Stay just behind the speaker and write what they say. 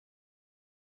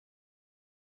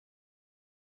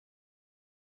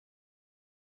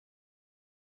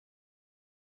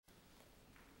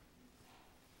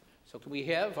So can we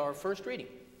have our first reading?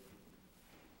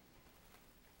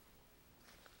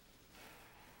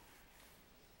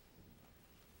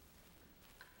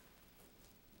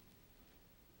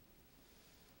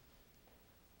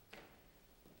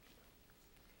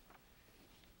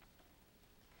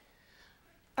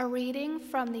 A reading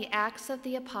from the Acts of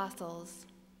the Apostles.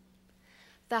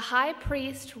 The high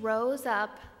priest rose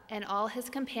up and all his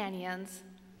companions,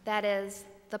 that is,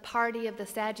 the party of the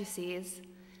Sadducees,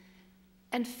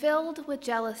 and filled with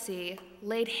jealousy,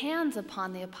 laid hands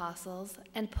upon the apostles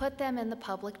and put them in the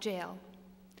public jail.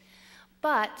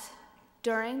 But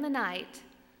during the night,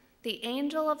 the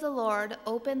angel of the Lord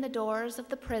opened the doors of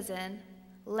the prison,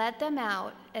 led them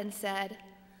out, and said,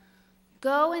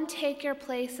 "Go and take your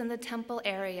place in the temple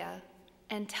area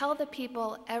and tell the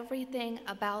people everything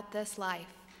about this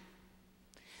life."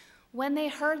 When they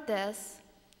heard this,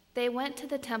 they went to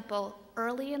the temple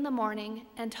early in the morning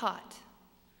and taught.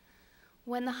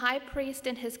 When the high priest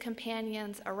and his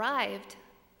companions arrived,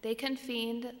 they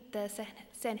convened the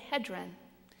Sanhedrin,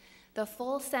 the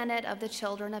full Senate of the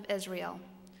children of Israel,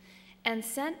 and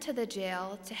sent to the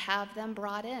jail to have them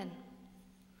brought in.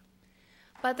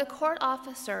 But the court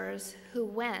officers who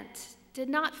went did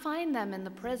not find them in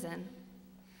the prison.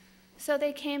 So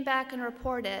they came back and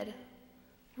reported,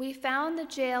 "We found the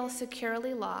jail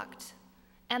securely locked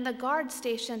and the guards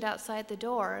stationed outside the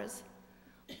doors,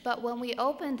 but when we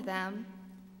opened them,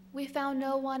 we found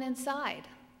no one inside."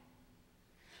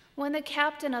 When the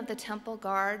captain of the temple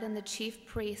guard and the chief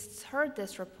priests heard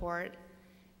this report,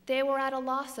 they were at a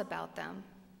loss about them,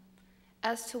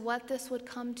 as to what this would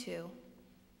come to.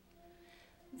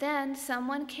 Then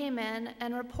someone came in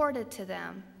and reported to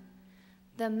them,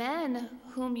 "The men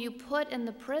whom you put in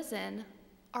the prison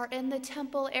are in the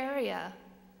temple area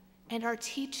and are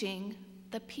teaching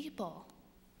the people."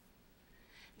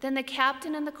 Then the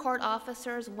captain and the court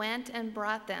officers went and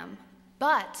brought them,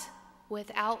 but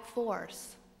without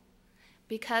force,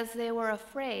 because they were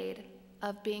afraid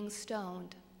of being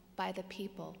stoned by the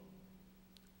people.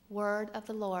 Word of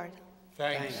the Lord.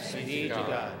 Thanks be to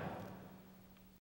God.